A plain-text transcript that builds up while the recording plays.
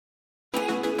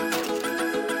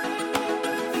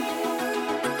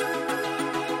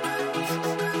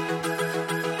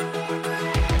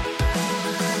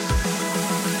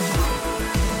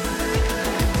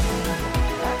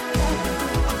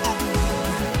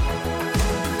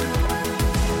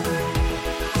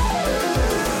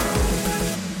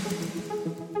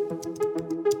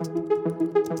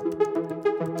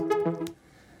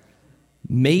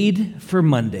Made for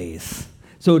Mondays.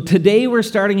 So today we're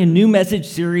starting a new message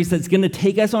series that's going to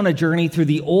take us on a journey through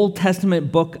the Old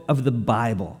Testament book of the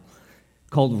Bible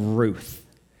called Ruth.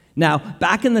 Now,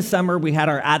 back in the summer, we had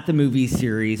our At the Movies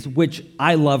series, which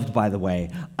I loved, by the way.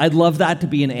 I'd love that to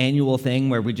be an annual thing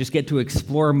where we just get to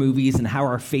explore movies and how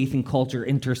our faith and culture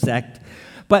intersect.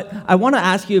 But I want to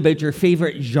ask you about your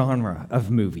favorite genre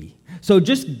of movie. So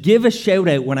just give a shout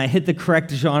out when I hit the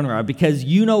correct genre, because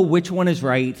you know which one is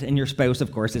right and your spouse,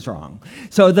 of course, is wrong.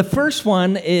 So the first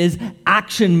one is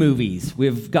action movies.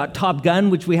 We've got Top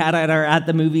Gun, which we had at our At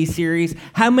the Movies series.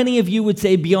 How many of you would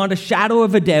say, beyond a shadow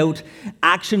of a doubt,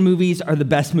 action movies are the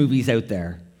best movies out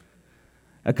there?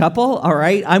 A couple? All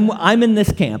right. I'm in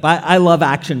this camp. I love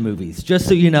action movies, just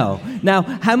so you know. Now,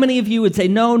 how many of you would say,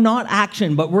 no, not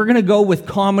action, but we're going to go with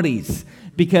comedies?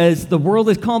 Because the world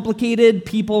is complicated,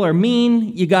 people are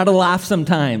mean, you gotta laugh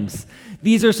sometimes.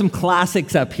 These are some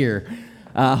classics up here.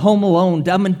 Home Alone,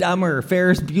 Dumb and Dumber,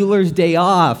 Ferris Bueller's Day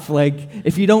Off. Like,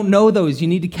 if you don't know those, you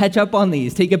need to catch up on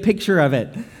these. Take a picture of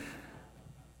it.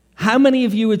 How many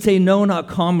of you would say, no, not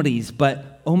comedies,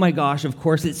 but oh my gosh, of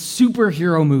course, it's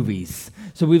superhero movies.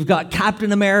 So we've got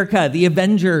Captain America, The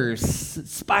Avengers,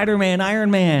 Spider-Man, Iron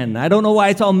Man. I don't know why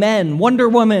it's all men. Wonder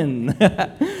Woman.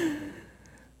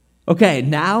 Okay,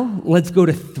 now let's go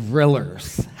to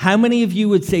thrillers. How many of you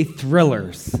would say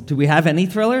thrillers? Do we have any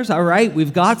thrillers? All right,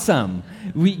 we've got some.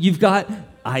 You've got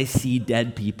I See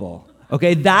Dead People.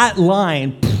 Okay, that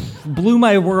line blew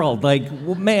my world. Like,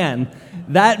 man,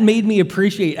 that made me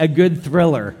appreciate a good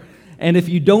thriller. And if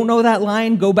you don't know that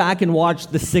line, go back and watch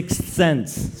The Sixth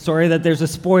Sense. Sorry that there's a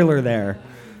spoiler there.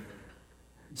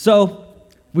 So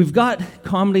we've got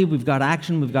comedy, we've got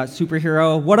action, we've got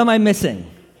superhero. What am I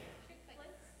missing?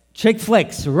 Chick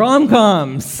flicks,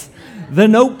 rom-coms, The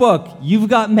Notebook, You've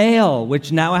Got Mail,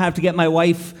 which now I have to get my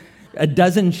wife a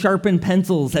dozen sharpened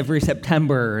pencils every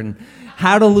September, and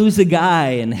How to Lose a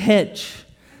Guy, and Hitch,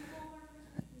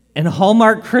 and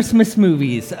Hallmark Christmas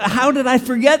movies. How did I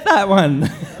forget that one?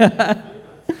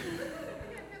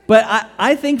 But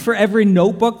I think for every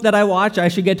Notebook that I watch, I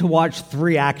should get to watch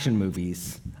 3 action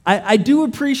movies. I do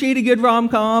appreciate a good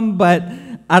rom-com, but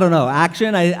I don't know,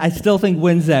 action, I still think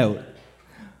wins out.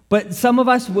 But some of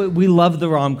us, we love the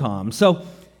rom-com. So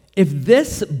if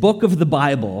this book of the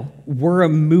Bible were a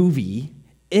movie,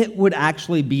 it would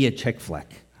actually be a chick flick,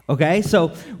 okay?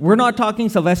 So we're not talking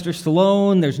Sylvester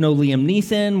Stallone, there's no Liam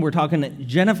Neeson, we're talking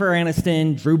Jennifer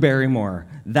Aniston, Drew Barrymore.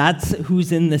 That's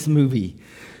who's in this movie.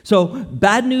 So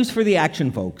bad news for the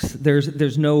action folks.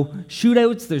 There's no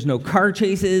shootouts, there's no car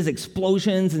chases,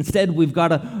 explosions. Instead, we've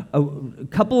got a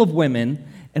couple of women,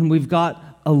 and we've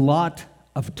got a lot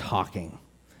of talking.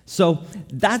 So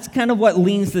that's kind of what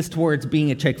leans this towards being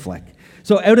a chick flick.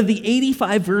 So out of the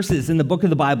 85 verses in the book of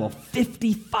the Bible,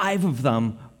 55 of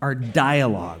them are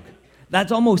dialogue.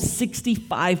 That's almost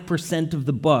 65% of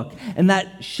the book, and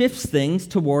that shifts things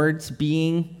towards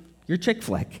being your chick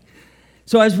flick.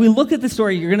 So as we look at the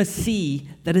story, you're going to see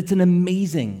that it's an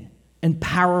amazing and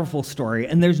powerful story,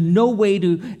 and there's no way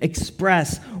to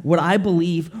express what I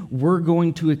believe we're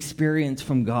going to experience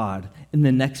from God in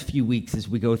the next few weeks as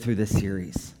we go through this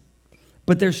series.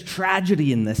 But there's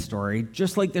tragedy in this story,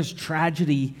 just like there's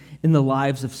tragedy in the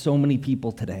lives of so many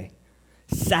people today.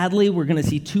 Sadly, we're going to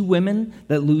see 2 women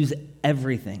that lose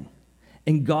everything.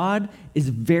 And God is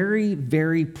very,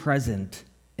 very present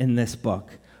in this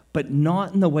book, but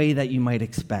not in the way that you might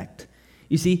expect.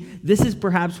 You see, this is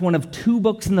perhaps one of 2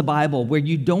 books in the Bible where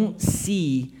you don't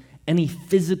see any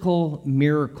physical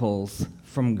miracles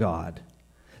from God.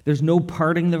 There's no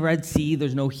parting the Red Sea,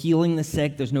 there's no healing the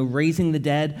sick, there's no raising the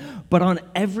dead, but on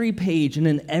every page and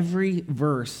in every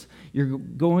verse, you're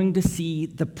going to see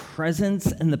the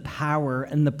presence and the power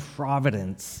and the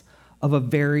providence of a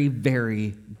very,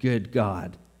 very good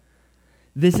God.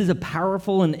 This is a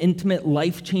powerful and intimate,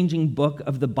 life-changing book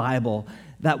of the Bible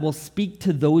that will speak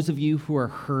to those of you who are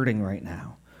hurting right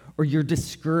now, or you're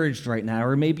discouraged right now,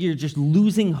 or maybe you're just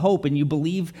losing hope and you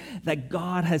believe that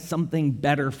God has something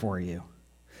better for you.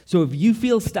 So if you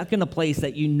feel stuck in a place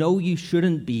that you know you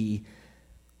shouldn't be,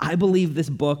 I believe this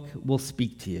book will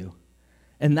speak to you.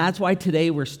 And that's why today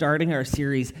we're starting our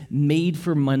series, Made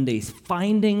for Mondays,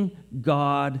 Finding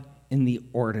God in the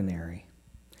Ordinary.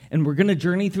 And we're going to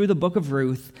journey through the book of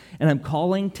Ruth, and I'm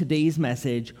calling today's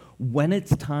message, When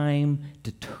It's Time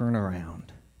to Turn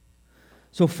Around.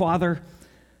 So Father,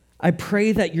 I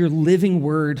pray that your living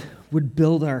word would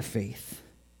build our faith,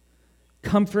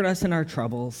 comfort us in our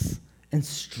troubles, and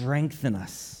strengthen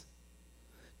us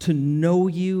to know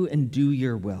you and do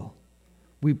your will.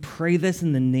 We pray this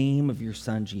in the name of your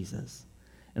Son, Jesus.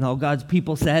 And all God's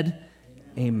people said,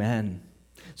 Amen.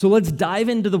 So let's dive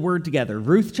into the word together.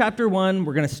 Ruth chapter 1,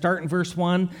 we're going to start in verse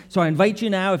 1. So I invite you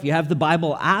now, if you have the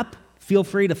Bible app, feel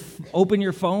free to open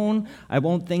your phone. I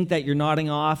won't think that you're nodding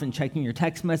off and checking your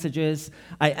text messages.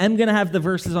 I am going to have the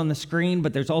verses on the screen,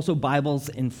 but there's also Bibles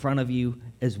in front of you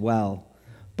as well.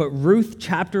 But Ruth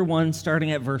chapter 1,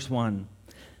 starting at verse 1.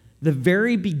 The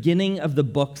very beginning of the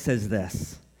book says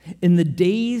this: in the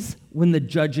days when the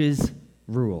judges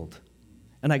ruled.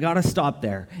 And I got to stop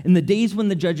there. In the days when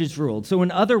the judges ruled. So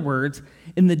in other words,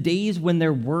 in the days when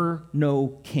there were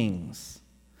no kings.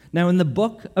 Now in the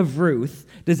book of Ruth,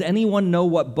 does anyone know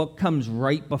what book comes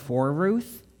right before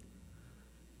Ruth?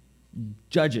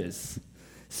 Judges.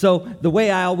 So the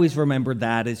way I always remembered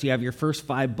that is you have your first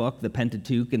 5 book, the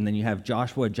Pentateuch, and then you have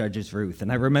Joshua, Judges, Ruth.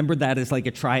 And I remembered that as like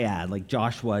a triad, like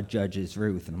Joshua, Judges,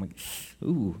 Ruth. And I'm like,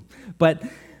 ooh. But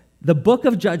the book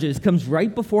of Judges comes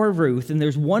right before Ruth, and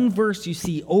there's one verse you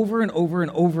see over and over and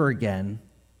over again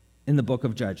in the book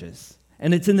of Judges.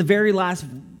 And it's in the very last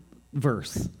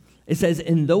verse. It says,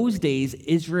 in those days,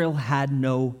 Israel had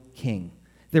no king.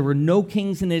 There were no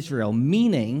kings in Israel,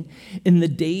 meaning in the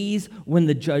days when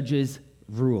the judges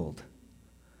ruled.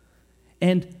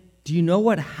 And do you know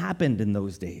what happened in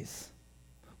those days?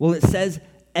 Well, it says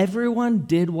everyone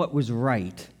did what was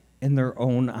right in their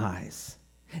own eyes.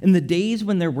 In the days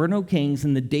when there were no kings,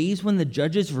 in the days when the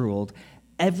judges ruled,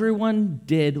 everyone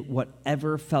did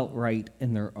whatever felt right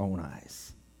in their own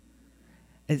eyes.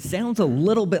 It sounds a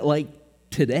little bit like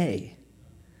today,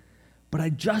 but I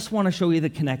just want to show you the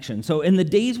connection. So in the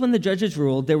days when the judges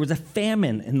ruled, there was a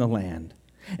famine in the land.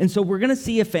 And so we're going to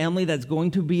see a family that's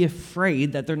going to be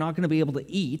afraid that they're not going to be able to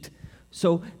eat,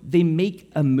 so they make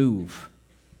a move.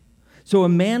 So a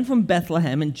man from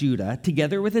Bethlehem in Judah,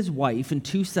 together with his wife and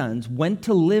 2 sons, went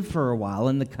to live for a while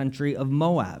in the country of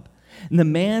Moab. And the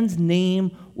man's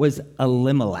name was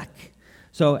Elimelech.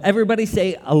 So everybody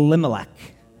say Elimelech.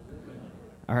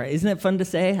 All right, isn't it fun to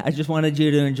say? I just wanted you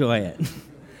to enjoy it.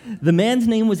 The man's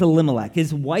name was Elimelech.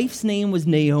 His wife's name was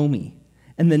Naomi.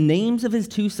 And the names of his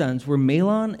 2 sons were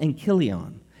Mahlon and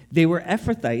Chilion. They were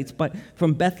Ephrathites, but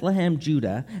from Bethlehem,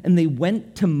 Judah, and they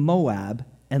went to Moab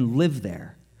and lived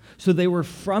there. So they were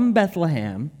from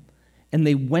Bethlehem, and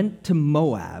they went to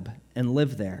Moab and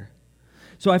lived there.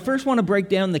 So I first want to break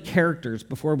down the characters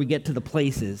before we get to the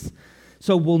places,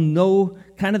 so we'll know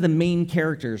kind of the main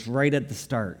characters right at the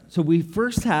start. So we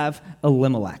first have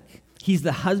Elimelech. He's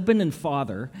the husband and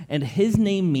father, and his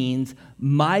name means,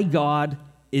 my God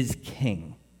is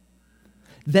king.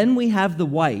 Then we have the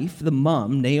wife, the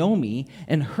mom, Naomi,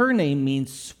 and her name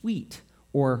means sweet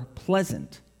or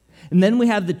pleasant. And then we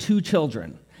have the 2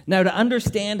 children. Now, to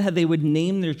understand how they would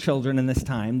name their children in this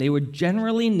time, they would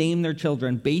generally name their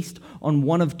children based on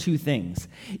one of 2 things.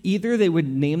 Either they would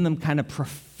name them kind of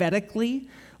prophetically,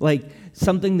 like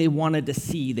something they wanted to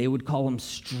see. They would call them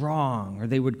strong, or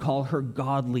they would call her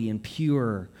godly and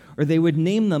pure, or they would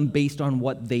name them based on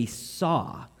what they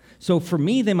saw. So for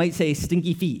me, they might say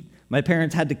stinky feet. My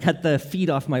parents had to cut the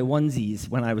feet off my onesies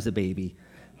when I was a baby.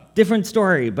 Different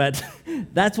story, but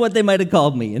that's what they might have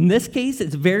called me. In this case,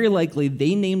 it's very likely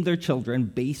they named their children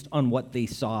based on what they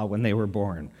saw when they were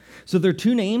born. So their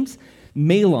 2 names,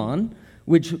 Mahlon,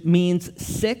 which means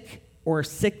sick or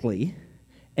sickly,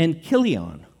 and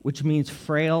Chilion, which means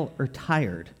frail or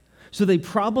tired. So they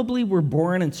probably were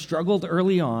born and struggled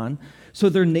early on, so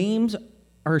their names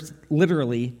are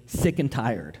literally sick and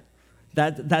tired.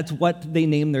 That's what they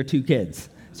named their 2 kids.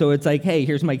 So it's like, hey,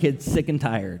 here's my kid sick and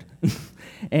tired.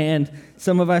 And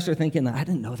some of us are thinking, I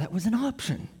didn't know that was an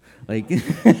option. Like,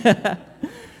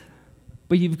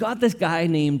 but you've got this guy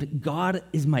named God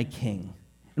is my king.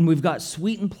 And we've got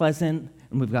sweet and pleasant,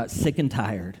 and we've got sick and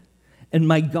tired. And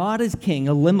my God is king,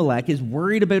 Elimelech, is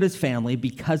worried about his family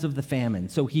because of the famine.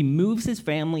 So he moves his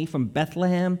family from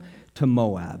Bethlehem to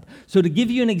Moab. So to give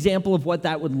you an example of what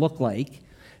that would look like,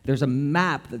 there's a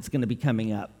map that's going to be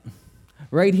coming up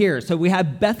right here. So we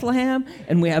have Bethlehem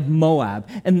and we have Moab.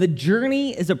 And the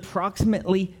journey is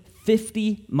approximately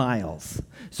 50 miles.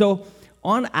 So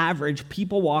on average,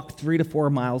 people walk 3 to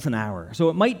 4 miles an hour. So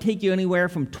it might take you anywhere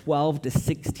from 12 to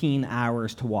 16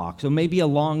 hours to walk. So maybe a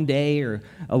long day or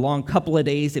a long couple of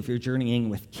days if you're journeying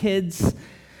with kids.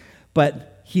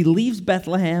 But he leaves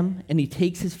Bethlehem and he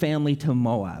takes his family to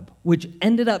Moab, which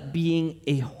ended up being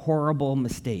a horrible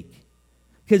mistake.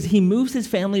 Because he moves his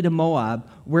family to Moab,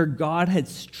 where God had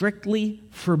strictly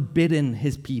forbidden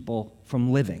his people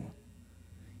from living.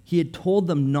 He had told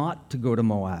them not to go to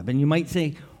Moab. And you might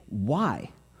say,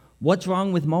 why? What's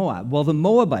wrong with Moab? Well, the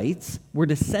Moabites were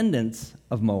descendants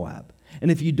of Moab. And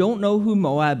if you don't know who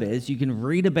Moab is, you can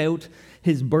read about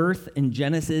his birth in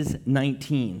Genesis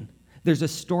 19. There's a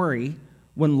story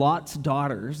when Lot's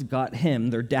daughters got him,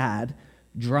 their dad,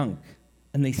 drunk,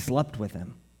 and they slept with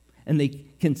him. And they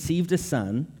conceived a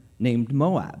son named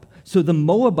Moab. So the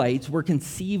Moabites were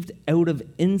conceived out of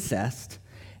incest,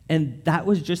 and that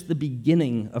was just the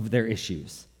beginning of their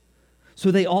issues.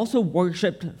 So they also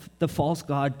worshipped the false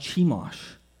god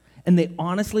Chemosh, and they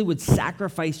honestly would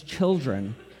sacrifice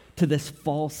children to this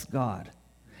false god.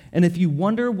 And if you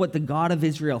wonder what the God of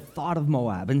Israel thought of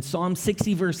Moab, in Psalm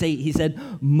 60, verse 8, he said,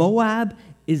 "Moab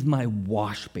is my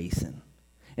wash basin."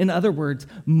 In other words,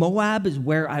 Moab is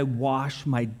where I wash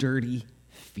my dirty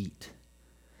feet.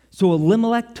 So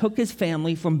Elimelech took his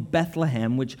family from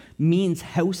Bethlehem, which means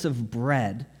house of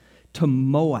bread, to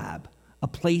Moab, a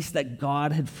place that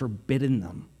God had forbidden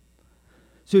them.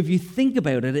 So if you think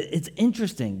about it, it's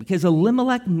interesting because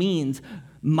Elimelech means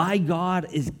my God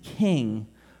is king,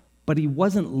 but he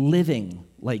wasn't living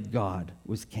like God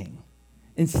was king.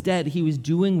 Instead, he was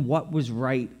doing what was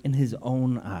right in his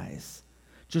own eyes,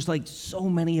 just like so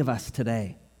many of us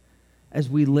today as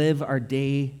we live our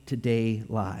day-to-day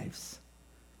lives.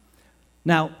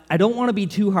 Now, I don't want to be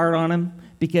too hard on him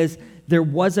because there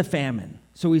was a famine.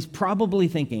 So he's probably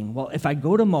thinking, well, if I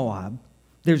go to Moab,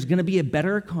 there's going to be a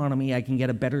better economy, I can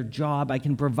get a better job, I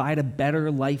can provide a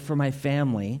better life for my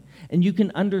family, and you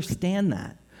can understand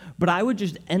that. But I would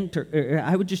just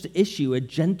issue a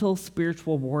gentle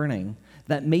spiritual warning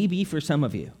that may be for some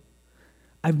of you.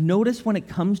 I've noticed when it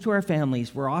comes to our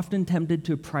families, we're often tempted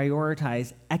to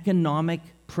prioritize economic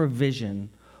provision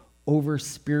over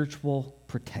spiritual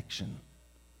protection.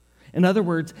 In other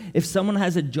words, if someone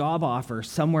has a job offer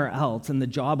somewhere else and the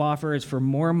job offer is for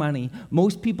more money,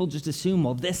 most people just assume,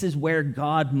 well, this is where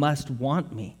God must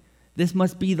want me. This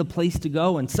must be the place to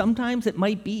go. And sometimes it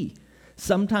might be.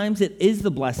 Sometimes it is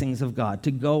the blessings of God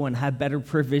to go and have better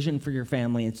provision for your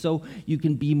family, and so you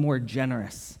can be more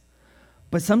generous.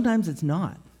 But sometimes it's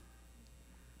not.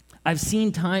 I've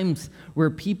seen times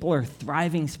where people are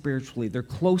thriving spiritually. They're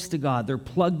close to God. They're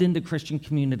plugged into Christian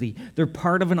community. They're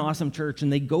part of an awesome church,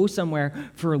 and they go somewhere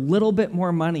for a little bit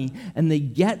more money, and they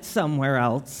get somewhere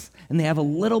else, and they have a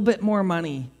little bit more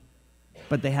money,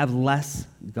 but they have less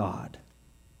God.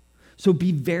 So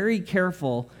be very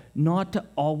careful not to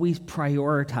always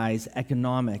prioritize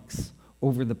economics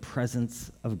over the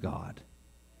presence of God.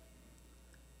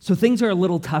 So things are a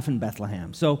little tough in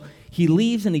Bethlehem. So he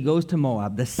leaves and he goes to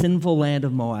Moab, the sinful land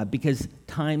of Moab, because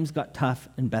times got tough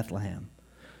in Bethlehem.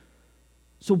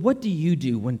 So what do you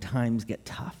do when times get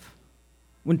tough?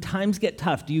 When times get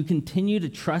tough, do you continue to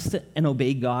trust and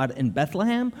obey God in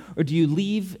Bethlehem, or do you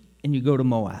leave and you go to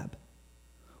Moab?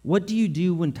 What do you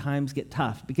do when times get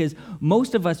tough? Because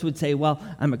most of us would say, well,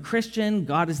 I'm a Christian,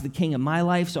 God is the king of my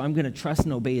life, so I'm going to trust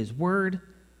and obey his word.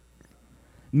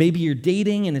 Maybe you're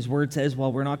dating and his word says,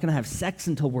 well, we're not going to have sex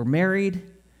until we're married.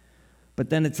 But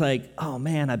then it's like, oh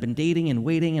man, I've been dating and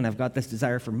waiting and I've got this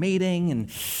desire for mating and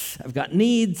I've got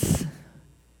needs.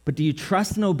 But do you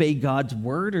trust and obey God's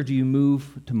word, or do you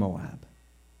move to Moab?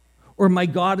 Or my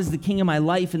God is the king of my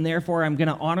life and therefore I'm going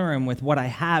to honor him with what I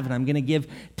have and I'm going to give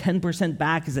 10%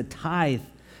 back as a tithe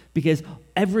because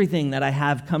everything that I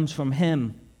have comes from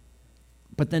him.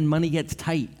 But then money gets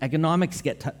tight. Economics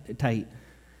get tight.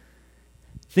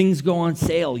 Things go on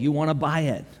sale. You want to buy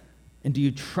it. And do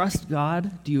you trust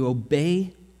God? Do you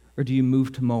obey? Or do you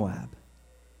move to Moab?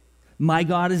 My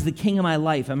God is the king of my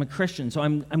life. I'm a Christian, so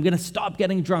I'm going to stop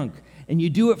getting drunk. And you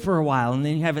do it for a while, and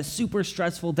then you have a super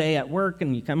stressful day at work,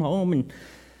 and you come home, and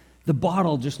the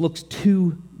bottle just looks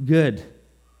too good.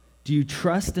 Do you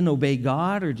trust and obey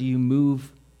God, or do you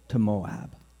move to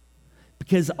Moab?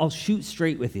 Because I'll shoot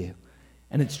straight with you,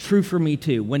 and it's true for me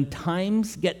too. When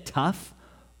times get tough,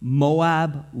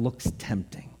 Moab looks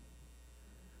tempting.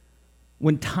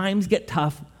 When times get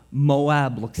tough,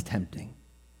 Moab looks tempting.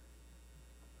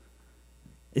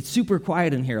 It's super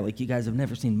quiet in here, like you guys have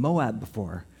never seen Moab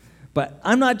before. But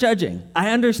I'm not judging.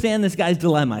 I understand this guy's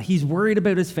dilemma. He's worried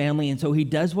about his family, and so he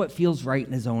does what feels right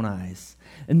in his own eyes.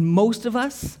 And most of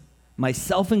us,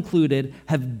 myself included,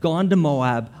 have gone to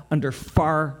Moab under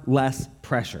far less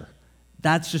pressure.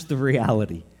 That's just the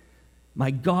reality. My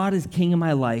God is king of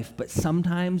my life, but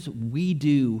sometimes we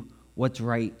do what's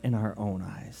right in our own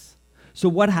eyes. So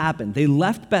what happened? They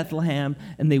left Bethlehem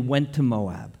and they went to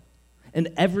Moab.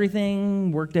 And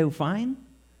everything worked out fine.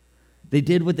 They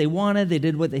did what they wanted. They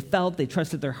did what they felt. They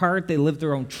trusted their heart. They lived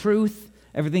their own truth.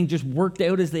 Everything just worked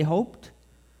out as they hoped.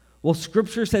 Well,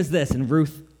 Scripture says this in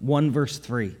Ruth 1, verse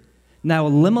 3. Now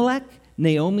Elimelech,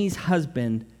 Naomi's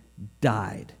husband,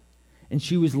 died, and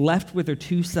she was left with her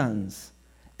 2 sons.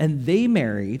 And they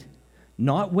married,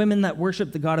 not women that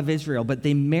worship the God of Israel, but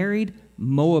they married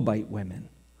Moabite women,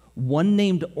 one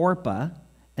named Orpah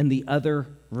and the other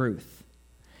Ruth.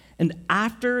 And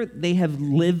after they have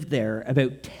lived there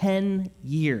about 10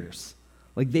 years,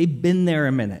 like they've been there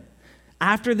a minute,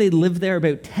 after they lived there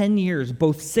about 10 years,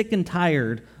 both sick and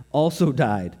tired, also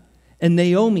died. And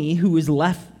Naomi, who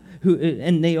left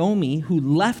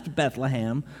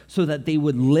Bethlehem so that they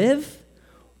would live,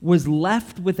 was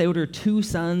left without her 2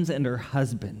 sons and her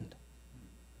husband.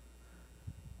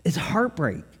 It's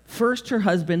heartbreak. First, her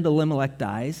husband, Elimelech,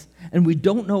 dies, and we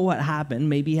don't know what happened.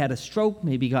 Maybe he had a stroke,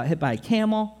 maybe he got hit by a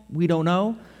camel. We don't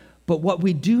know. But what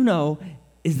we do know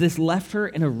is this left her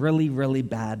in a really, really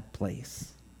bad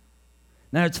place.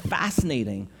 Now, it's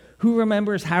fascinating. Who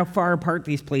remembers how far apart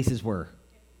these places were?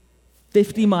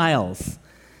 50 miles.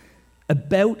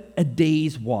 About a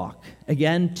day's walk.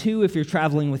 Again, 2 if you're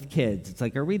traveling with kids. It's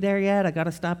like, are we there yet? I got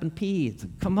to stop and pee. It's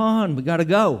like, come on, we got to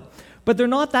go. But they're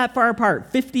not that far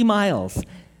apart, 50 miles.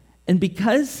 And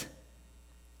because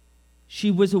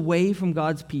she was away from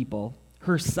God's people,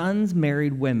 her sons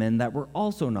married women that were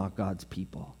also not God's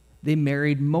people. They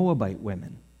married Moabite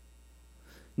women.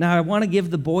 Now, I want to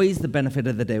give the boys the benefit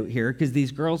of the doubt here because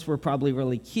these girls were probably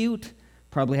really cute,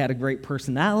 probably had a great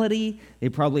personality. They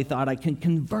probably thought I can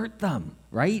convert them,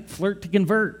 right? Flirt to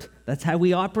convert. That's how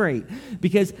we operate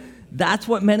because that's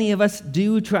what many of us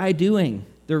do try doing.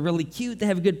 They're really cute. They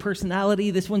have a good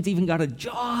personality. This one's even got a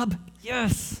job.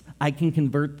 Yes, I can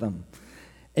convert them.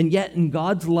 And yet, in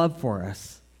God's love for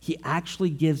us, he actually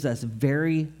gives us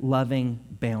very loving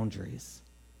boundaries.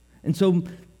 And so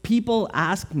people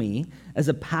ask me as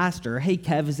a pastor, hey,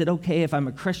 Kev, is it okay if I'm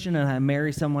a Christian and I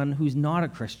marry someone who's not a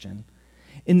Christian?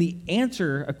 And the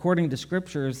answer, according to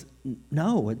Scripture, is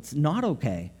no, it's not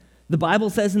okay. The Bible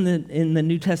says in the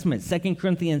New Testament, 2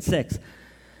 Corinthians 6,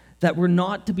 that we're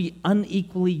not to be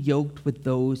unequally yoked with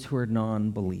those who are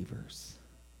non-believers.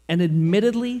 And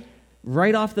admittedly,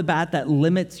 right off the bat, that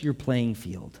limits your playing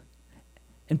field.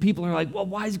 And people are like, well,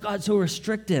 why is God so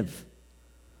restrictive?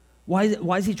 Why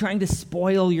is he trying to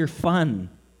spoil your fun?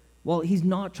 Well, he's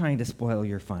not trying to spoil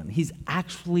your fun. He's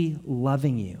actually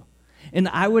loving you. And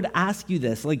I would ask you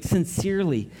this, like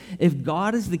sincerely, if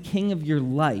God is the king of your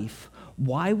life,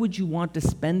 why would you want to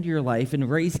spend your life and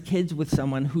raise kids with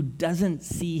someone who doesn't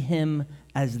see him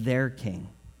as their king?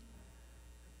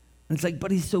 And it's like, but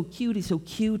he's so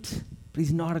cute, but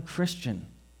he's not a Christian.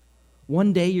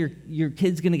 One day your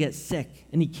kid's going to get sick,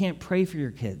 and you can't pray for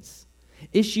your kids.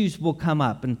 Issues will come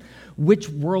up, and which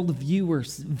worldview or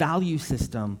value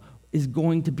system is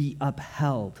going to be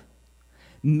upheld?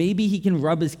 Maybe he can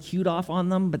rub his cute off on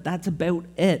them, but that's about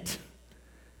it.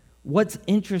 What's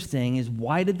interesting is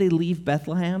why did they leave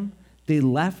Bethlehem? They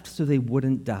left so they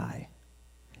wouldn't die.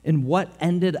 And what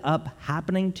ended up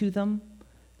happening to them?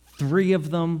 3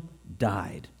 of them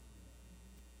died.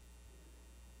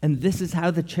 And this is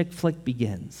how the chick flick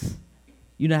begins.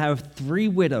 You now have 3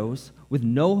 widows with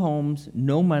no homes,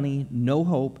 no money, no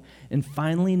hope, and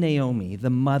finally Naomi,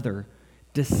 the mother,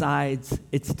 decides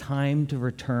it's time to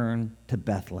return to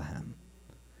Bethlehem.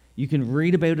 You can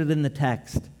read about it in the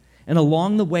text. And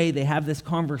along the way, they have this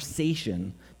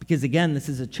conversation, because again, this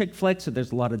is a chick flick, so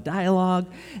there's a lot of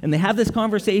dialogue. And they have this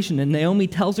conversation, and Naomi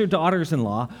tells her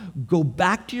daughters-in-law, go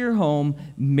back to your home,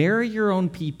 marry your own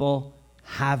people,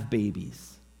 have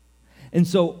babies. And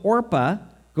so Orpah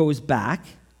goes back.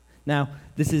 Now,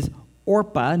 this is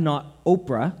Orpah, not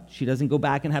Oprah. She doesn't go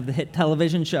back and have the hit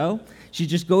television show. She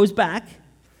just goes back.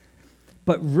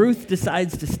 But Ruth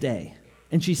decides to stay.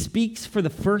 And she speaks for the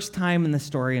first time in the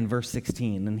story in verse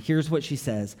 16. And here's what she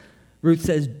says. Ruth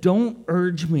says, don't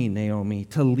urge me, Naomi,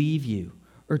 to leave you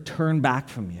or turn back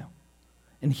from you.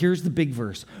 And here's the big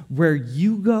verse. Where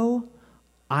you go,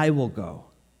 I will go.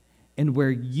 And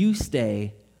where you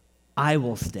stay, I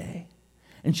will stay.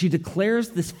 And she declares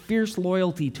this fierce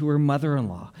loyalty to her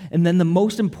mother-in-law. And then the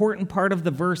most important part of the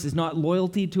verse is not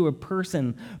loyalty to a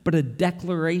person, but a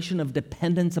declaration of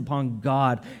dependence upon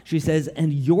God. She says,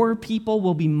 and your people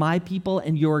will be my people,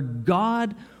 and your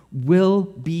God will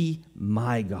be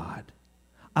my God.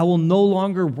 I will no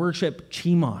longer worship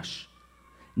Chemosh.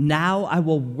 Now I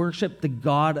will worship the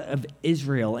God of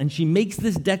Israel. And she makes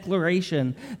this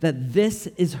declaration that this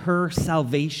is her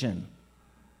salvation.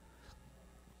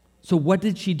 So what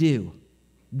did she do?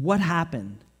 What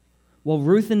happened? Well,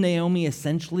 Ruth and Naomi,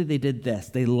 essentially, they did this.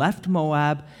 They left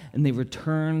Moab and they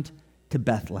returned to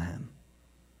Bethlehem.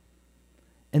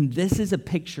 And this is a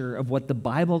picture of what the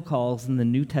Bible calls in the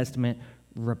New Testament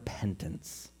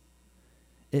repentance.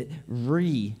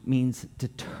 Re means to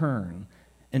turn,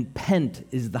 and pent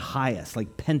is the highest,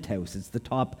 like penthouse. It's the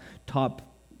top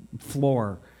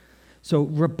floor. So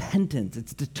repentance,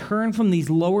 it's to turn from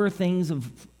these lower things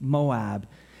of Moab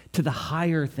to the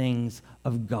higher things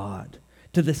of God,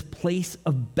 to this place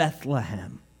of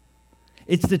Bethlehem.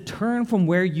 It's to turn from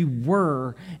where you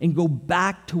were and go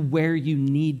back to where you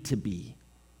need to be.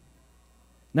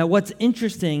 Now, what's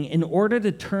interesting, in order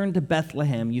to turn to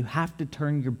Bethlehem, you have to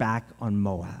turn your back on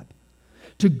Moab.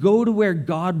 To go to where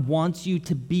God wants you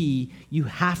to be, you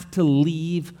have to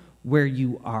leave where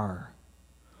you are,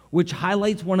 which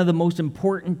highlights one of the most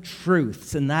important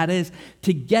truths, and that is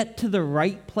to get to the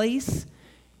right place,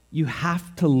 you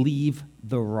have to leave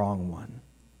the wrong one.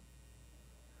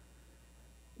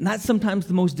 And that's sometimes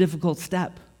the most difficult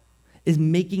step, is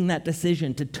making that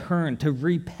decision to turn, to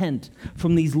repent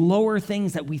from these lower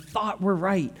things that we thought were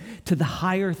right to the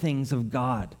higher things of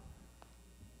God.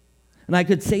 And I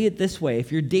could say it this way: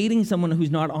 if you're dating someone who's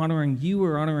not honoring you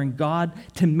or honoring God,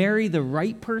 to marry the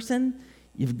right person,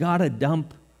 you've got to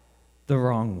dump the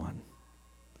wrong one.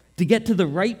 To get to the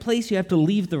right place, you have to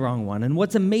leave the wrong one. And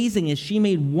what's amazing is she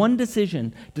made one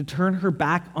decision to turn her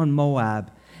back on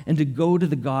Moab and to go to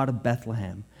the God of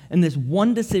Bethlehem. And this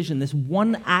one decision, this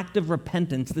one act of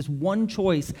repentance, this one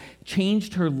choice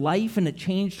changed her life, and it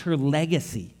changed her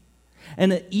legacy.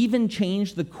 And it even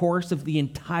changed the course of the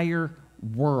entire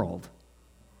world.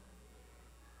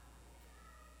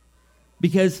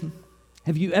 Because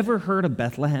have you ever heard of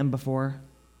Bethlehem before?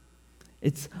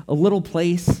 It's a little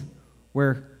place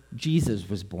where Jesus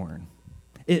was born.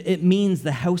 It means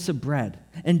the house of bread.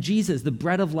 And Jesus, the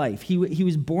bread of life, he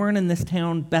was born in this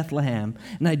town, Bethlehem.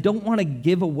 And I don't want to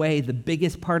give away the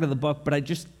biggest part of the book, but I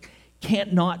just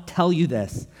can't not tell you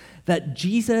this, that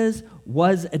Jesus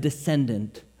was a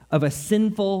descendant of a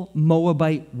sinful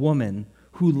Moabite woman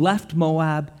who left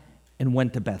Moab and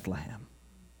went to Bethlehem.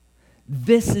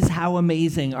 This is how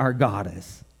amazing our God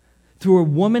is. Through a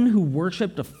woman who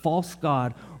worshiped a false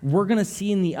god, we're going to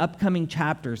see in the upcoming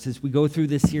chapters as we go through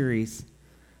this series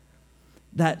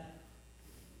that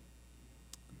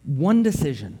one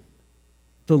decision,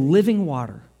 the living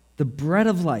water, the bread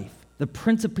of life, the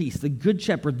Prince of Peace, the Good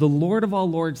Shepherd, the Lord of all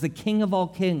lords, the King of all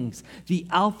kings, the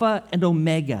Alpha and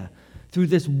Omega, through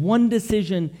this one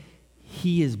decision,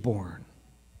 he is born.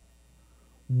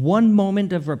 One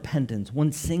moment of repentance,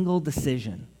 one single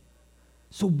decision.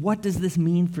 So what does this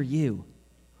mean for you?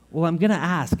 Well, I'm going to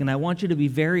ask, and I want you to be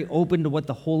very open to what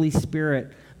the Holy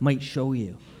Spirit might show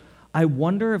you. I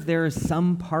wonder if there is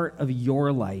some part of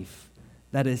your life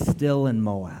that is still in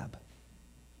Moab.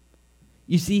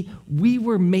 You see, we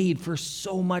were made for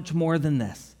so much more than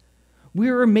this.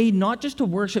 We were made not just to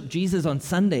worship Jesus on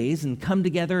Sundays and come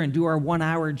together and do our 1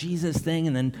 hour Jesus thing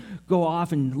and then go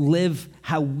off and live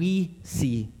how we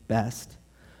see best.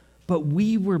 But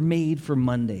we were made for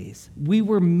Mondays. We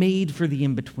were made for the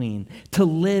in-between, to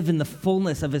live in the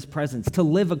fullness of his presence, to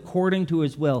live according to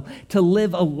his will, to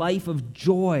live a life of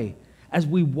joy as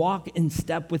we walk in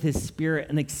step with his Spirit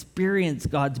and experience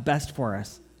God's best for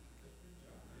us.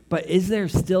 But is there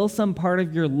still some part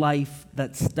of your life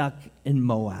that's stuck in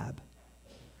Moab?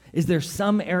 Is there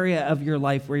some area of your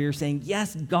life where you're saying,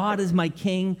 yes, God is my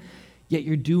king, yet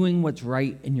you're doing what's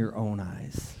right in your own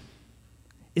eyes?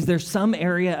 Is there some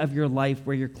area of your life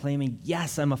where you're claiming,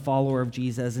 yes, I'm a follower of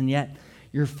Jesus, and yet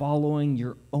you're following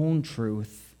your own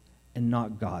truth and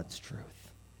not God's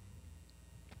truth?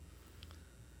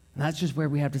 And that's just where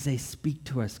we have to say, speak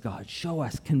to us, God. Show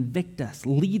us, convict us,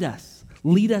 lead us.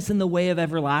 Lead us in the way of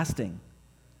everlasting.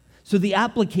 So the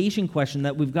application question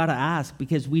that we've got to ask,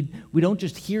 because we don't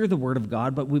just hear the word of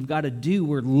God, but we've got to do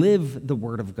or live the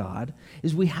word of God,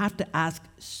 is we have to ask,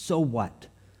 so what?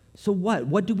 So what?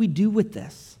 What do we do with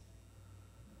this?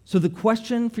 So the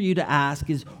question for you to ask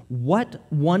is, what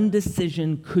one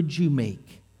decision could you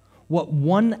make? What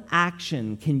one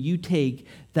action can you take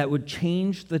that would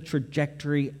change the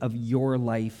trajectory of your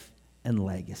life and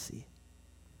legacy?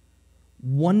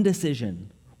 One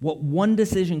decision. What one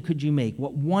decision could you make?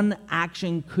 What one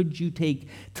action could you take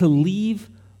to leave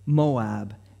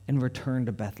Moab and return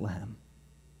to Bethlehem?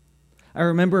 I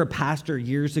remember a pastor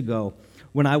years ago,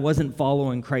 when I wasn't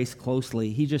following Christ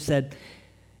closely, he just said,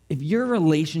 if your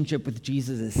relationship with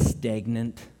Jesus is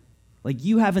stagnant, like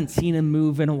you haven't seen him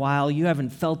move in a while, you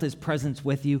haven't felt his presence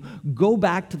with you, go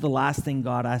back to the last thing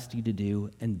God asked you to do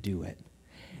and do it.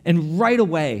 And right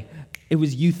away, it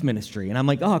was youth ministry. And I'm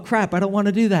like, oh crap, I don't want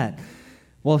to do that.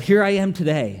 Well, here I am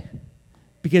today.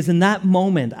 Because in that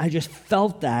moment, I just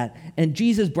felt that. And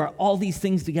Jesus brought all these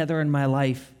things together in my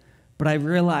life. But I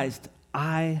realized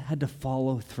I had to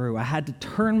follow through. I had to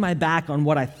turn my back on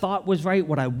what I thought was right,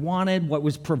 what I wanted, what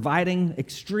was providing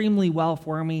extremely well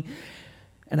for me,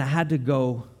 and I had to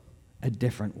go a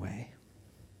different way.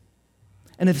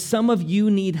 And if some of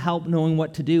you need help knowing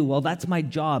what to do, well, that's my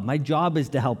job. My job is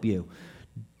to help you.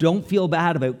 Don't feel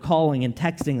bad about calling and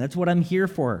texting. That's what I'm here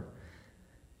for.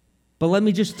 But let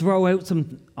me just throw out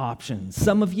some options.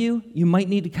 Some of you, you might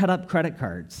need to cut up credit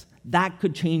cards. That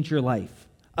could change your life.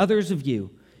 Others of you,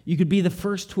 you could be the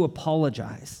first to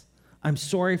apologize. I'm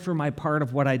sorry for my part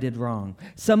of what I did wrong.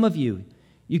 Some of you,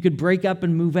 you could break up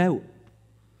and move out.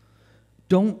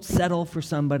 Don't settle for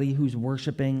somebody who's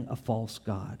worshiping a false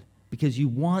god, because you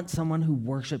want someone who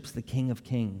worships the King of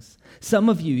Kings. Some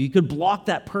of you, you could block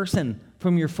that person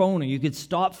from your phone, or you could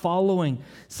stop following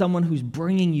someone who's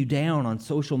bringing you down on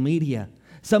social media.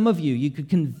 Some of you, you could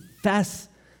confess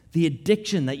the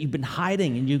addiction that you've been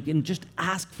hiding, and you can just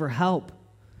ask for help.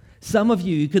 Some of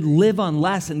you, you could live on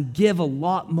less and give a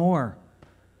lot more.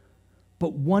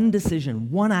 But one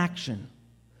decision, one action.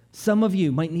 Some of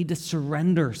you might need to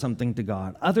surrender something to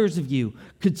God. Others of you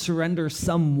could surrender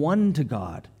someone to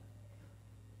God.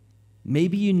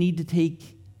 Maybe you need to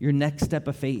take your next step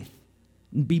of faith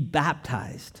and be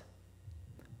baptized,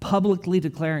 publicly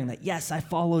declaring that, yes, I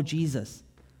follow Jesus.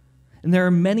 And there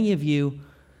are many of you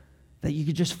that you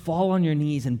could just fall on your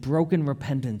knees in broken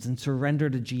repentance and surrender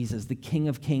to Jesus, the King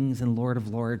of Kings and Lord of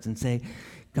Lords, and say,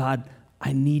 God,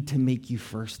 I need to make you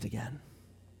first again.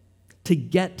 To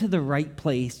get to the right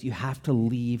place, you have to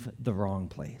leave the wrong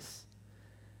place.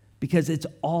 Because it's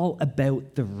all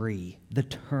about the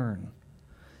turn.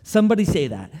 Somebody say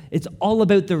that. It's all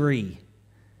about the re.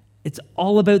 It's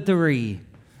all about the re.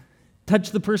 Touch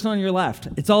the person on your left.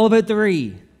 It's all about the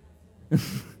re.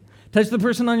 Touch the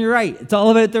person on your right. It's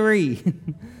all about the re.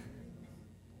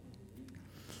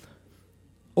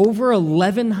 Over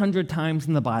 1,100 times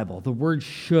in the Bible, the word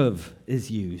shuv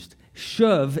is used.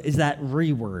 Shuv is that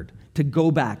re word, to go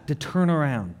back, to turn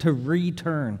around, to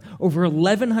return. Over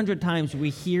 1,100 times we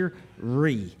hear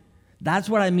re. That's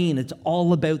what I mean. It's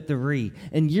all about the re.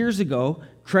 And years ago,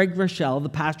 Craig Rochelle, the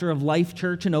pastor of Life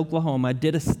Church in Oklahoma,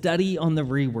 did a study on the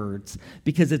re words,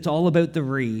 because it's all about the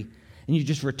re. And you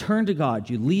just return to God.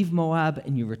 You leave Moab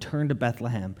and you return to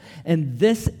Bethlehem. And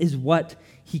this is what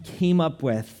he came up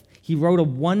with. He wrote a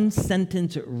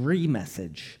one-sentence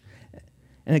re-message.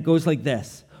 And it goes like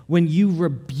this. When you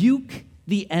rebuke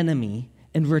the enemy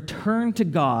and return to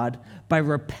God by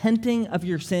repenting of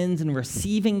your sins and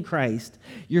receiving Christ,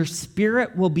 your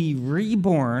spirit will be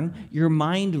reborn, your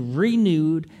mind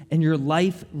renewed, and your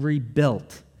life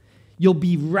rebuilt. You'll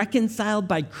be reconciled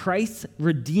by Christ's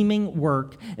redeeming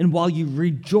work, and while you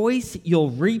rejoice, you'll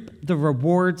reap the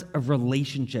rewards of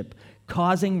relationship,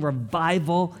 causing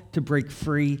revival to break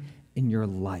free in your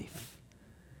life.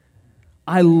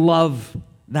 I love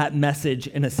that message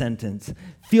in a sentence.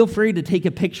 Feel free to take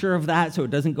a picture of that so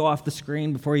it doesn't go off the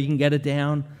screen before you can get it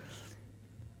down.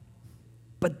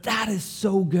 But that is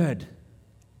so good.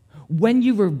 When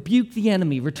you rebuke the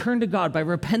enemy, return to God by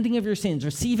repenting of your sins,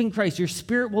 receiving Christ, your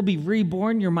spirit will be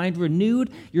reborn, your mind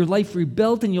renewed, your life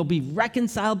rebuilt, and you'll be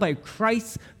reconciled by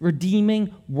Christ's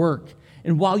redeeming work.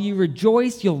 And while you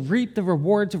rejoice, you'll reap the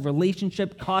rewards of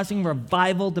relationship, causing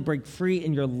revival to break free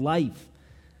in your life.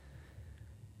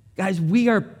 Guys, we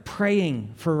are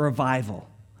praying for revival.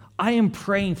 I am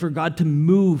praying for God to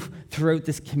move throughout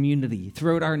this community,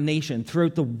 throughout our nation,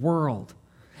 throughout the world.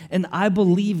 And I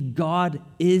believe God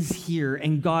is here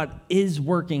and God is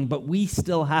working, but we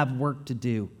still have work to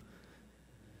do.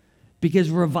 Because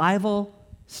revival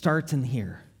starts in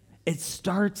here. It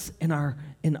starts in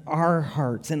our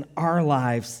hearts, in our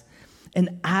lives.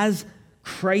 And as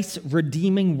Christ's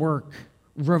redeeming work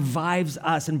revives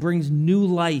us and brings new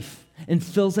life and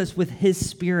fills us with his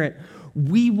spirit,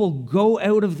 we will go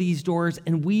out of these doors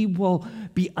and we will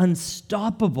be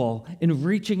unstoppable in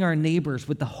reaching our neighbors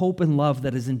with the hope and love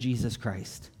that is in Jesus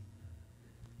Christ.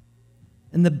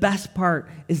 And the best part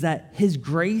is that his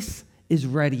grace is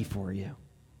ready for you.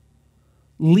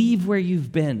 Leave where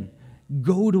you've been.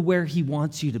 Go to where he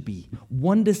wants you to be.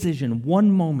 One decision,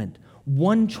 one moment,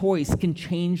 one choice can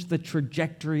change the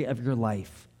trajectory of your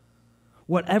life.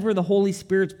 Whatever the Holy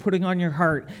Spirit's putting on your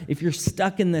heart, if you're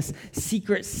stuck in this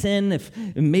secret sin, if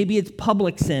maybe it's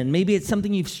public sin, maybe it's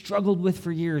something you've struggled with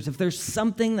for years, if there's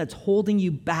something that's holding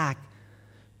you back,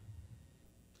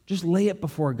 just lay it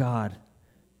before God.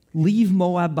 Leave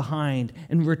Moab behind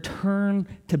and return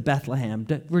to Bethlehem,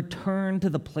 return to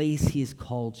the place he has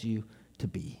called you to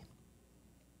be.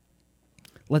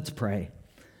 Let's pray.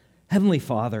 Heavenly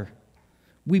Father,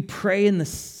 we pray in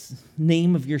the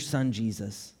name of your Son,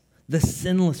 Jesus, the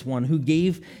sinless one who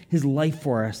gave his life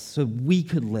for us so we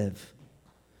could live.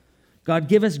 God,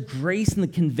 give us grace and the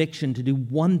conviction to do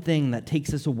one thing that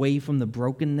takes us away from the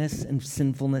brokenness and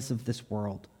sinfulness of this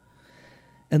world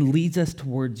and leads us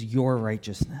towards your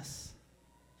righteousness.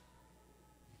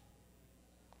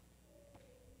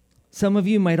 Some of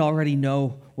you might already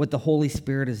know what the Holy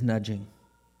Spirit is nudging.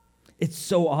 It's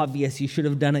so obvious you should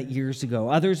have done it years ago.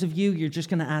 Others of you, you're just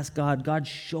going to ask God, God,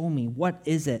 show me. What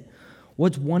is it?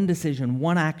 What's one decision,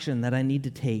 one action that I need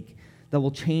to take that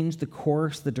will change the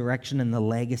course, the direction, and the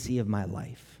legacy of my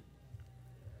life?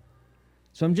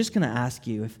 So I'm just going to ask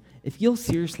you, if you'll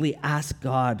seriously ask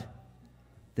God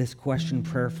this question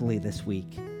prayerfully this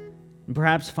week, and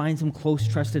perhaps find some close,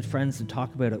 trusted friends to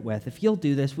talk about it with. If you'll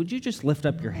do this, would you just lift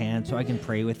up your hand so I can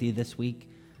pray with you this week?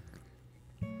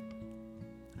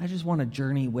 I just want to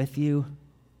journey with you.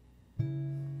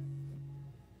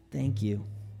 Thank you.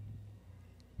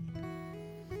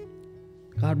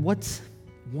 God, what's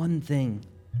one thing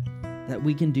that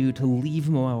we can do to leave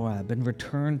Moab and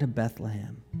return to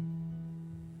Bethlehem?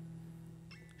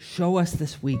 Show us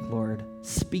this week, Lord.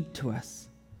 Speak to us.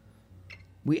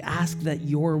 We ask that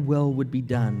your will would be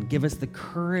done. Give us the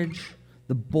courage,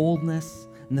 the boldness,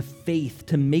 and the faith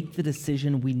to make the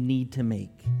decision we need to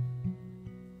make.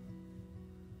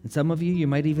 And some of you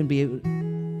might even be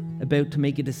about to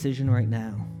make a decision right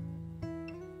now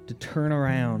to turn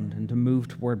around and to move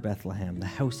toward Bethlehem, the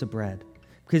house of bread.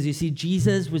 Because you see,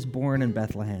 Jesus was born in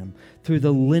Bethlehem through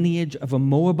the lineage of a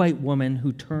Moabite woman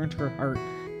who turned her heart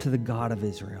to the God of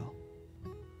Israel.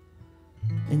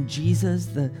 And Jesus,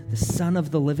 the Son of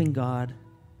the living God,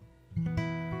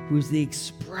 who is the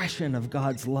expression of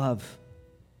God's love,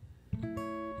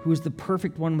 who is the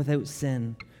perfect one without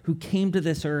sin, who came to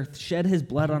this earth, shed his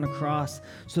blood on a cross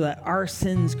so that our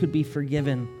sins could be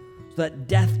forgiven, so that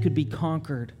death could be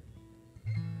conquered.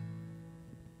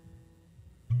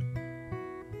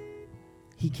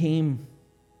 He came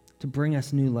to bring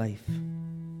us new life.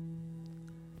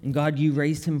 And God, you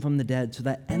raised him from the dead so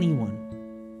that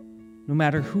anyone, no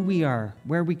matter who we are,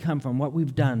 where we come from, what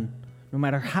we've done, no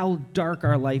matter how dark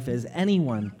our life is,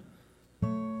 anyone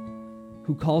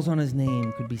who calls on his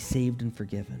name could be saved and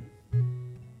forgiven.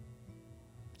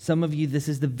 Some of you, this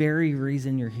is the very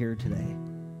reason you're here today.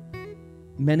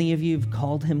 Many of you have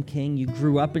called him king. You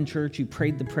grew up in church, you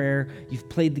prayed the prayer, you've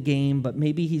played the game, but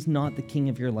maybe he's not the king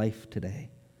of your life today.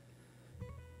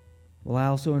 Well, I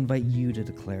also invite you to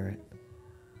declare it.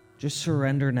 Just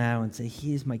surrender now and say,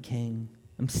 he is my king.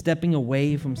 I'm stepping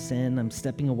away from sin. I'm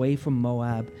stepping away from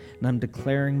Moab, and I'm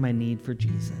declaring my need for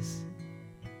Jesus.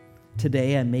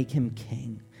 Today, I make him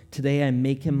king. Today, I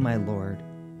make him my Lord.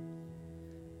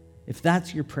 If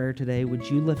that's your prayer today, would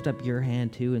you lift up your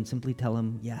hand too and simply tell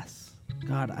him, yes,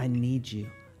 God, I need you.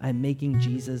 I'm making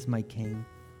Jesus my king.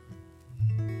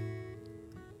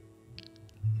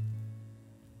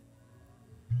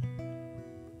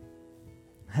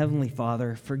 Heavenly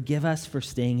Father, forgive us for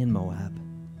staying in Moab.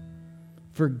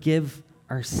 Forgive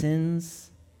our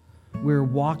sins. We're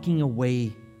walking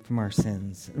away from our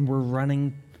sins, and we're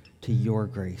running to your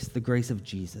grace, the grace of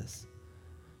Jesus.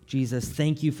 Jesus,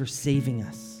 thank you for saving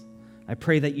us. I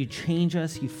pray that you change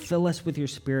us, you fill us with your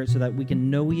Spirit so that we can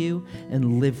know you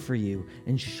and live for you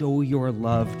and show your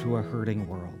love to a hurting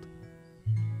world.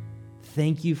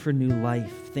 Thank you for new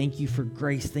life. Thank you for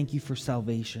grace. Thank you for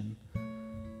salvation.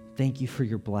 Thank you for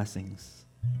your blessings.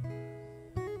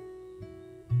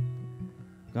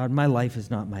 God, my life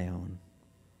is not my own.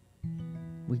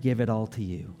 We give it all to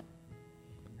you.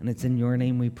 And it's in your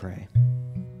name we pray.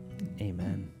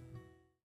 Amen.